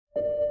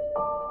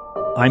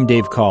I'm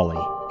Dave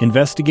Cawley,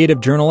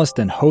 investigative journalist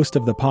and host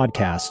of the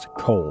podcast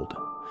Cold.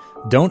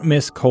 Don't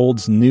miss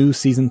Cold's new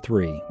Season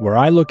 3, where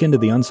I look into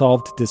the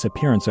unsolved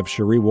disappearance of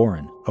Cherie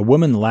Warren, a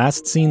woman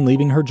last seen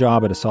leaving her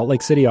job at a Salt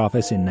Lake City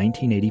office in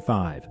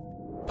 1985.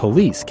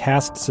 Police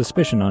cast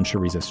suspicion on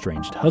Cherie's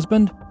estranged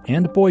husband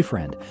and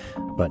boyfriend,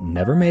 but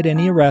never made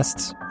any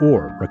arrests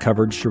or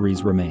recovered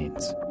Cherie's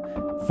remains.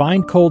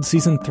 Find Cold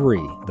Season 3,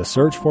 The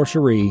Search for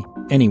Cherie,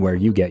 anywhere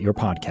you get your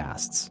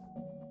podcasts.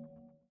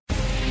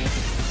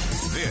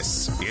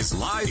 This is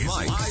Live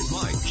Mike.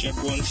 Check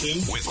 1,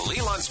 2. With Lee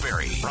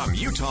Lonsberry. From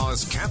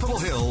Utah's Capitol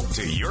Hill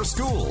to your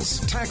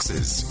schools,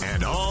 taxes,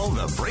 and all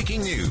the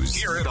breaking news.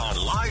 Hear it on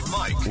Live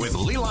Mike with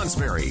Lee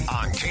Lonsberry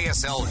on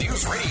KSL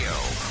NewsRadio.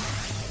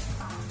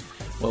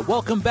 Well,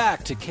 welcome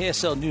back to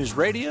KSL News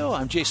Radio.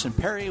 I'm Jason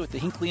Perry with the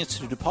Hinckley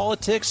Institute of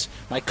Politics.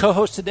 My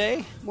co-host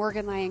today,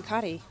 Morgan Lyon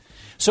Cotti.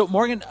 So,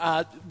 Morgan,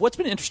 what's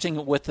been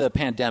interesting with the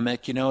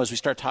pandemic, as we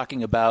start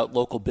talking about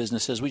local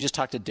businesses, we just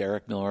talked to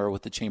Derek Miller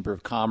with the Chamber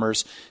of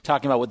Commerce,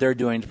 talking about what they're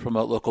doing to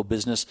promote local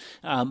business.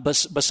 But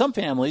some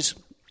families,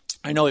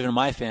 I know even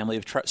my family,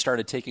 have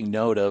started taking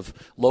note of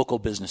local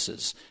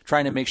businesses,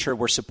 trying to make sure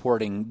we're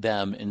supporting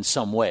them in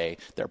some way,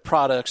 their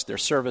products, their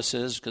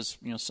services, because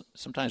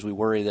sometimes we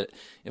worry that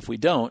if we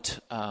don't,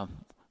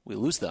 we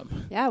lose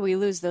them. Yeah, we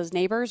lose those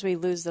neighbors. We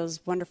lose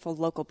those wonderful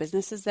local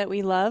businesses that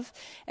we love.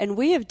 And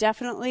we've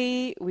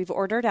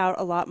ordered out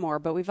a lot more,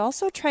 but we've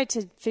also tried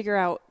to figure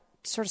out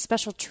sort of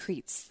special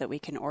treats that we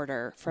can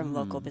order from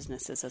local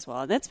businesses as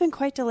well. And that's been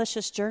quite a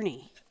delicious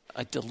journey.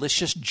 A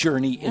delicious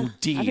journey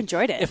indeed. I've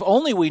enjoyed it. If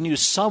only we knew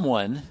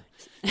someone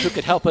who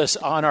could help us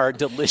on our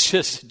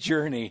delicious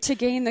journey. To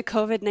gain the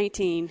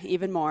COVID-19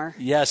 even more.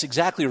 Yes,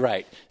 exactly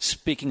right.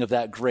 Speaking of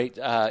that great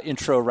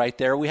intro right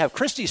there, we have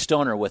Kristy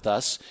Stoner with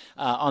us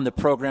on the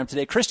program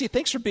today. Kristy,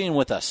 thanks for being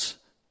with us.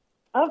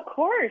 Of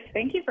course.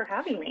 Thank you for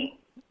having me.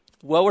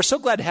 Well, we're so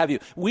glad to have you.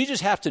 We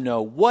just have to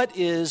know, what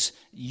is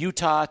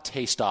Utah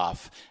Taste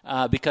Off?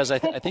 Because I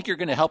think you're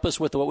going to help us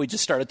with what we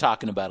just started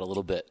talking about a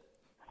little bit.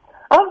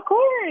 Of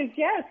course,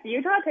 yes.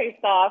 Utah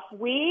Taste Off.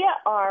 We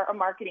are a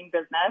marketing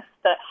business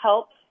that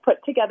helps put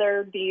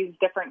together these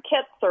different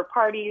kits or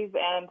parties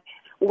and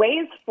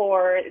ways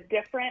for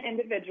different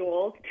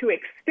individuals to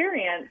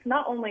experience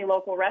not only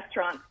local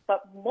restaurants,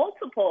 but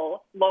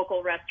multiple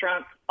local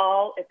restaurants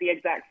all at the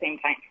exact same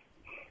time.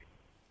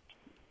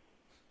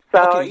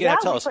 So, okay, you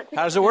gotta tell us,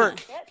 how does it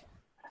work?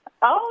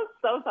 Oh,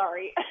 so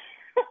sorry.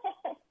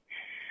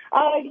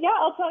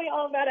 I'll tell you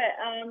all about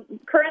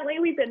it. Currently,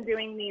 we've been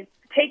doing these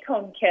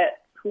take-home kits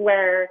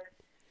where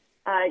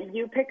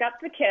you pick up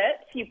the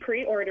kit, you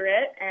pre-order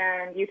it,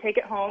 and you take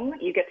it home.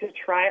 You get to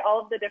try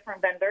all of the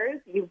different vendors.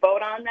 You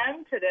vote on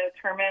them to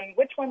determine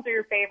which ones are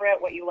your favorite,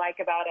 what you like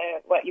about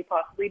it, what you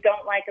possibly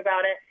don't like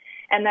about it.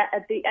 And that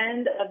at the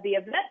end of the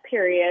event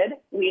period,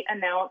 we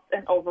announce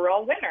an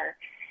overall winner.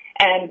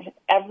 And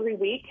every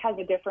week has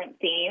a different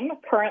theme.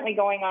 Currently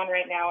going on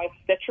right now is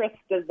citrus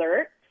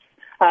desserts.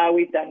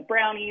 We've done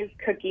brownies,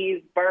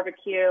 cookies,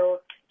 barbecue,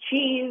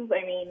 cheese.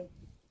 I mean,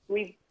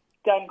 we've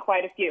done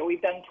quite a few.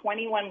 We've done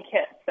 21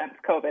 kits since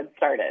COVID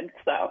started,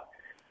 so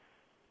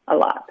a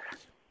lot.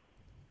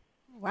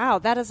 Wow,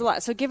 that is a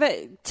lot. So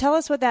tell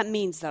us what that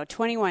means, though.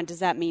 21, does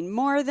that mean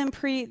more than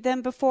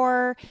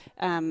before?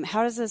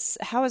 How has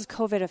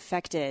COVID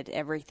affected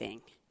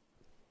everything?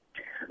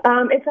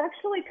 It's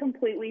actually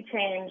completely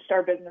changed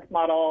our business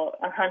model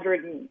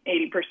 180%.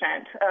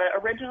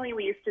 Originally,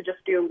 we used to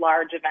just do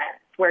large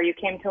events where you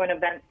came to an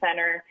event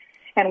center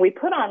and we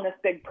put on this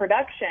big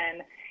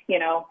production,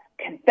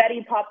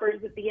 confetti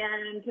poppers at the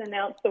end to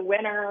announce the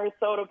winner,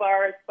 soda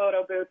bars,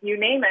 photo booth, you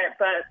name it.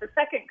 But the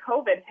second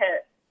COVID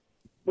hit,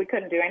 we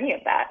couldn't do any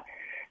of that.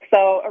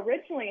 So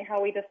originally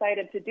how we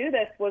decided to do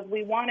this was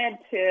we wanted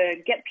to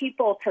get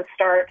people to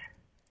start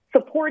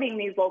supporting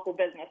these local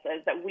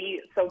businesses that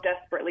we so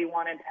desperately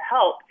wanted to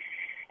help.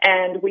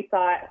 And we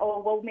thought,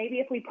 maybe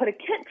if we put a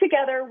kit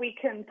together, we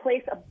can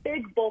place a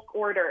big bulk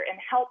order and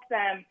help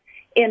them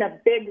in a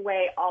big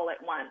way all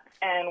at once.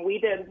 And we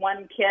did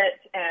one kit,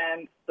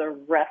 and the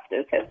rest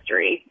is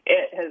history.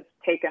 It has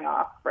taken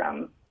off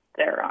from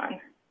there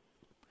on.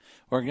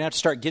 We're going to have to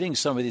start getting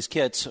some of these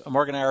kits.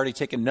 Morgan and I are already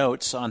taking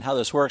notes on how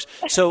this works.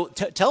 So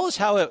tell us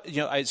how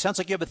it sounds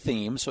like you have a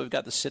theme. So we've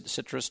got the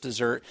citrus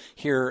dessert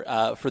here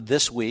for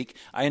this week.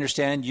 I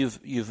understand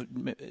you've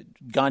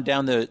gone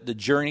down the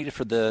journey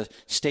for the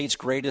state's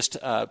greatest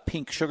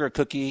pink sugar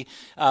cookie.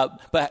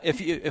 But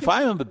if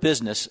I am a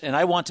business and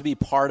I want to be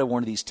part of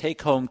one of these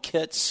take-home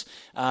kits,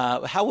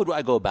 how would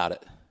I go about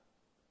it?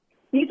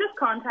 You just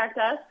contact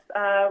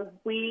us.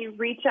 We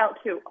reach out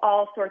to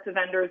all sorts of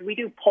vendors. We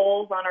do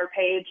polls on our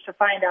page to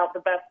find out the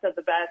best of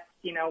the best.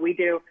 We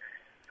do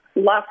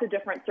lots of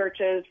different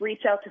searches,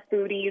 reach out to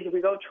foodies. We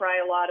go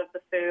try a lot of the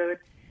food.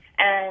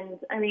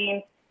 And,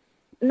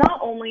 not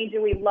only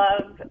do we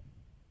love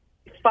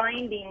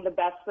finding the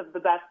best of the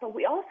best, but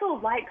we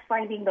also like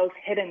finding those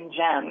hidden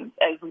gems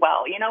as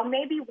well.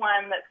 Maybe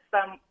one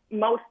that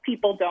most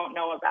people don't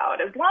know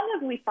about. As long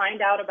as we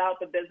find out about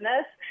the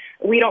business,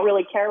 we don't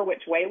really care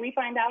which way we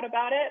find out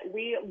about it.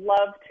 We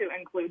love to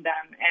include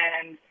them,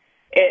 and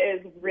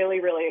it is really,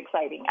 really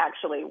exciting,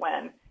 actually,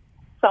 when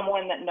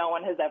someone that no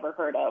one has ever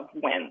heard of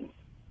wins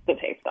the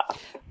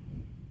taste-off.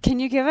 Can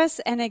you give us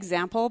an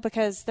example?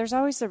 Because there's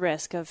always the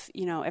risk of,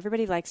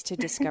 everybody likes to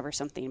discover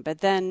something, but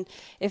then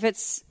if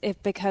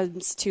it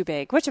becomes too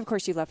big, which of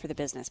course you love for the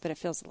business, but it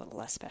feels a little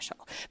less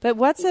special. But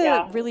what's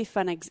a really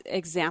fun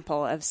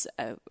example of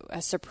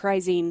a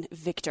surprising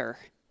victor?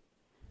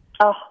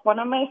 Oh, one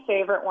of my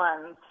favorite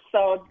ones.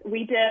 So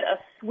we did a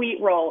sweet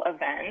roll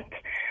event.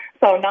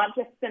 So not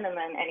just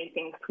cinnamon,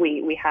 anything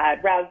sweet. We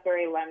had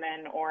raspberry,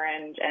 lemon,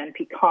 orange, and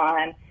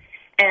pecan.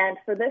 And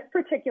for this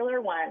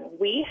particular one,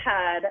 we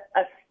had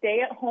a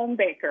stay-at-home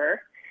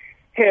baker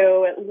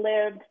who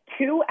lived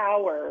 2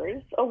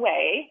 hours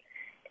away,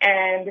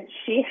 and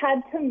she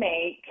had to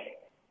make,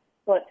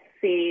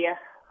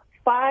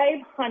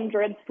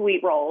 500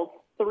 sweet rolls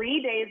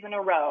 3 days in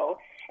a row,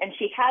 and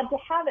she had to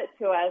have it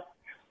to us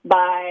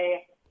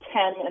by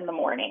 10 in the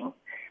morning.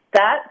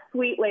 That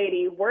sweet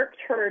lady worked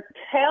her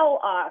tail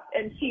off,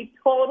 and she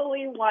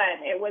totally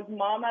won. It was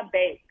Mama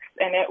Bakes,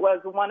 and it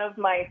was one of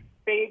my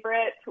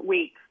favorite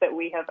weeks that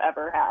we have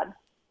ever had.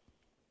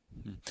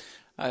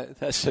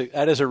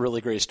 That is a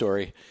really great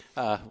story.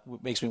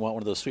 Makes me want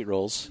one of those sweet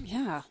rolls.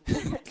 Yeah.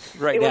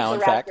 Right now, in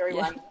fact.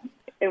 One.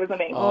 It was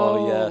amazing.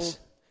 Oh, yes.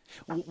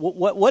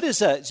 What is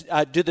that?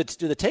 Do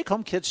the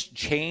take-home kits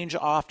change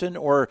often,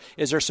 or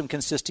is there some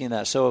consistency in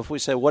that? So if we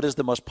say, what is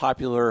the most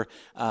popular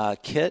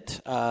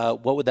kit,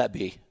 what would that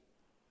be?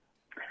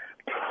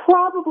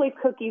 Probably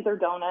cookies or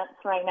donuts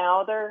right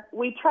now.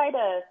 We try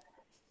to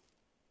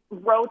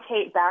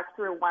rotate back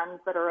through ones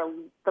that are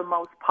the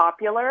most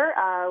popular.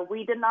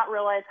 We did not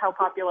realize how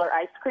popular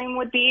ice cream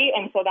would be,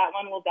 and so that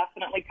one will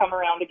definitely come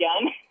around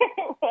again.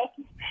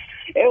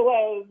 It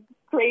was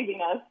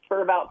craziness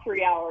for about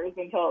 3 hours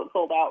until it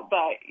sold out.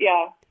 But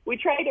yeah, we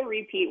try to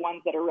repeat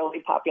ones that are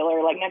really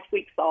popular, like next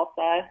week's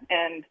salsa,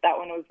 and that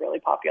one was really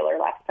popular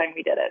last time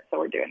we did it, so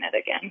we're doing it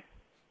again.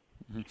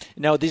 Mm-hmm.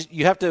 Now, do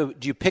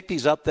you pick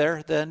these up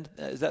there then?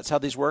 That's how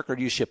these work, or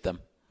do you ship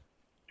them?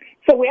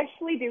 So we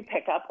actually do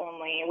pick up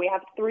only. We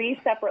have 3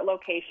 separate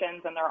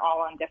locations, and they're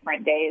all on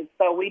different days.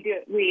 So we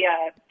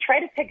try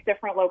to pick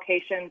different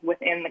locations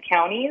within the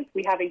counties.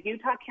 We have a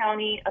Utah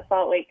County, a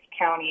Salt Lake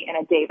County, and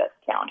a Davis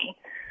County.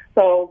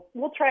 So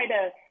we'll try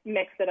to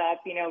mix it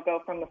up,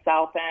 go from the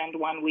south end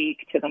one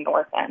week to the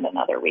north end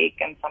another week,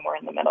 and somewhere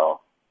in the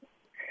middle.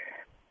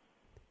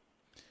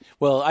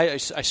 Well, I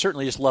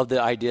certainly just love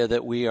the idea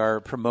that we are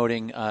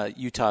promoting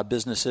Utah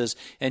businesses.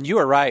 And you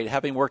are right.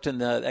 Having worked in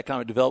the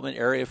economic development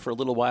area for a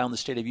little while in the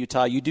state of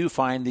Utah, you do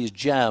find these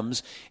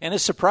gems. And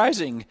it's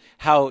surprising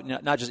how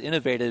not just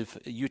innovative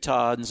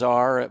Utahns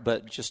are,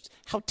 but just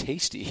how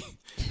tasty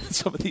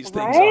some of these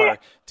things are,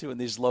 too, in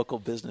these local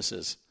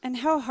businesses. And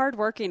how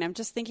hardworking. I'm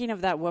just thinking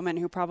of that woman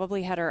who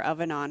probably had her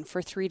oven on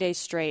for 3 days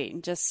straight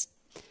and just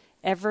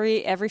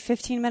every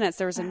 15 minutes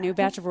there was a new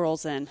batch of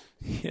rolls in.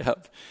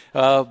 Yep.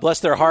 Bless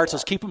their hearts.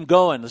 Let's keep them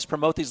going. Let's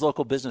promote these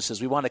local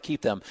businesses. We want to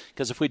keep them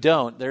because if we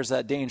don't, there's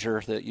that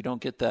danger that you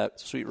don't get that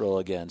sweet roll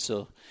again.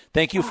 So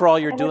thank you for all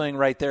you're doing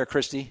right there,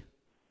 Kristy.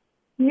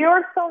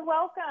 You're so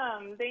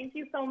welcome. Thank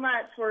you so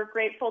much. We're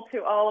grateful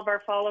to all of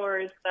our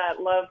followers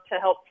that love to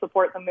help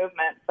support the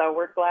movement. So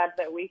we're glad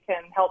that we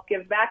can help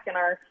give back in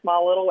our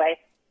small little way.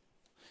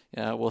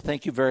 Yeah, well,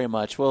 thank you very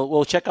much.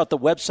 We'll check out the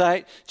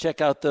website,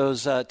 check out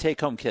those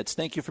take-home kits.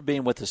 Thank you for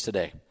being with us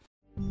today.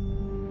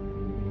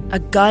 A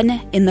gun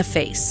in the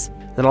face.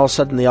 Then all of a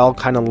sudden, they all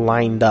kind of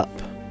lined up.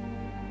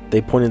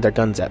 They pointed their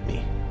guns at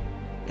me.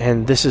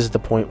 And this is the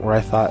point where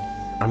I thought,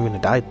 I'm going to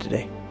die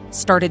today.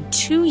 Started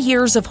 2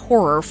 years of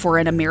horror for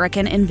an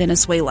American in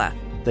Venezuela.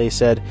 They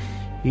said,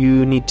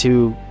 you need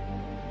to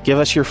give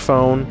us your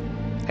phone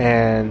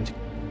and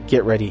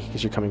get ready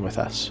because you're coming with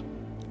us.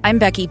 I'm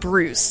Becky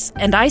Bruce,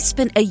 and I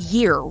spent a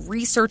year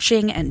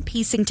researching and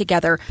piecing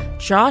together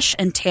Josh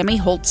and Tammy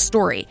Holt's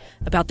story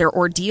about their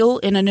ordeal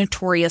in a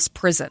notorious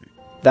prison.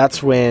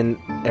 That's when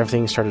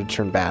everything started to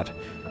turn bad.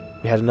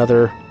 We had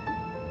another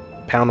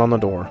pound on the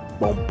door.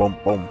 Boom, boom,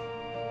 boom.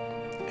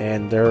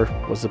 And there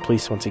was the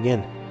police once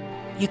again.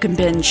 You can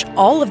binge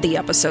all of the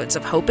episodes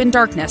of Hope in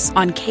Darkness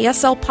on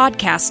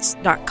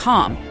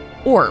KSLpodcasts.com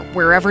or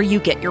wherever you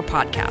get your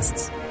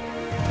podcasts.